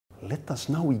let us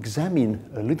now examine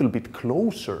a little bit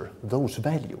closer those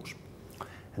values.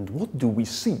 And what do we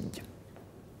see?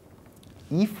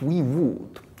 If we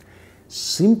would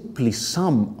simply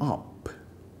sum up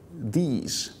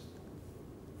these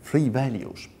three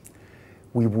values,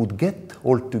 we would get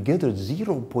altogether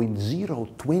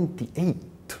 0.028.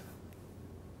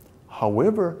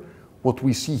 However, what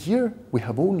we see here, we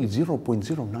have only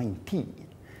 0.019.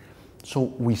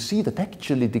 So we see that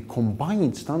actually the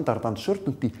combined standard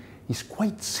uncertainty is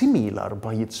quite similar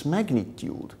by its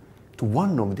magnitude to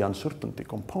one of the uncertainty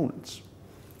components.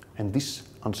 And this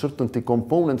uncertainty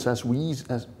components, as we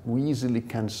easily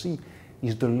can see,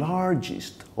 is the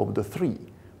largest of the three.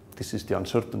 This is the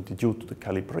uncertainty due to the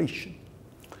calibration.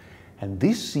 And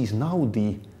this is now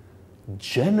the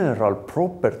general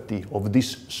property of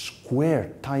this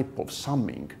square type of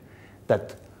summing,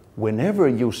 that whenever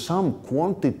you sum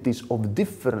quantities of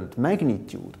different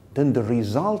magnitude, then the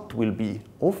result will be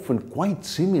often quite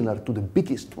similar to the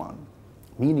biggest one,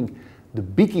 meaning the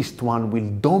biggest one will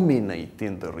dominate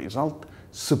in the result,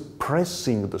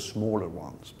 suppressing the smaller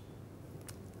ones.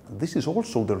 And this is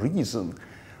also the reason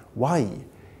why,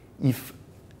 if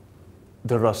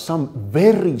there are some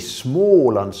very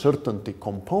small uncertainty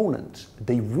components,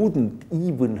 they wouldn't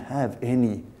even have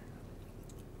any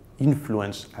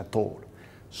influence at all.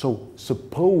 So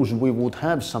suppose we would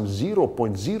have some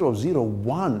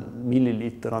 0.001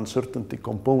 milliliter uncertainty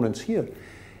components here,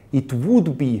 it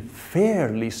would be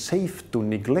fairly safe to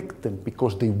neglect them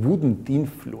because they wouldn't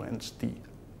influence the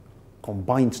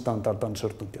combined standard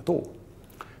uncertainty at all.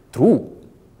 True,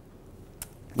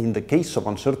 in the case of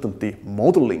uncertainty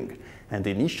modeling and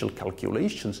initial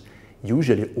calculations,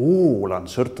 usually all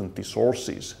uncertainty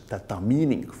sources that are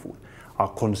meaningful are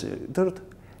considered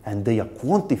and they are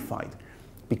quantified,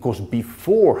 because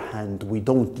beforehand we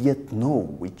don't yet know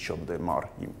which of them are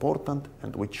important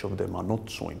and which of them are not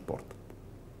so important.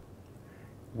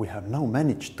 We have now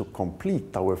managed to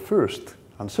complete our first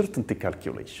uncertainty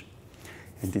calculation.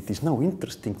 And it is now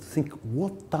interesting to think,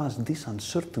 what does this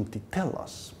uncertainty tell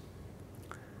us?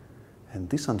 And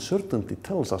this uncertainty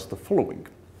tells us the following.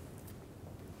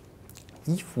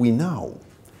 If we now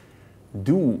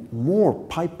do more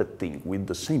pipetting with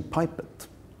the same pipette,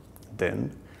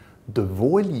 then the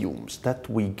volumes that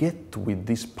we get with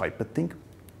this pipetting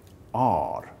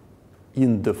are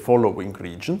in the following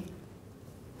region.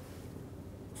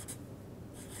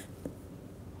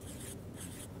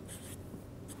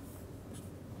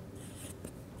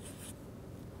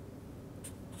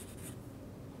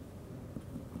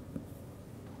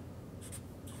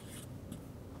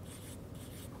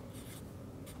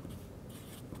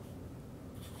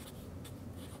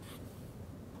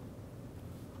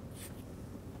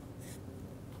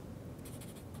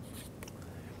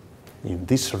 In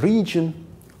this region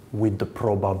with the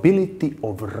probability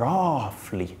of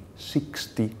roughly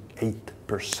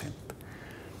 68%.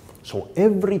 So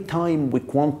every time we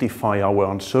quantify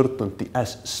our uncertainty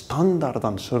as standard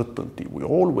uncertainty, we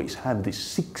always have this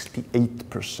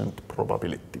 68%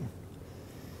 probability.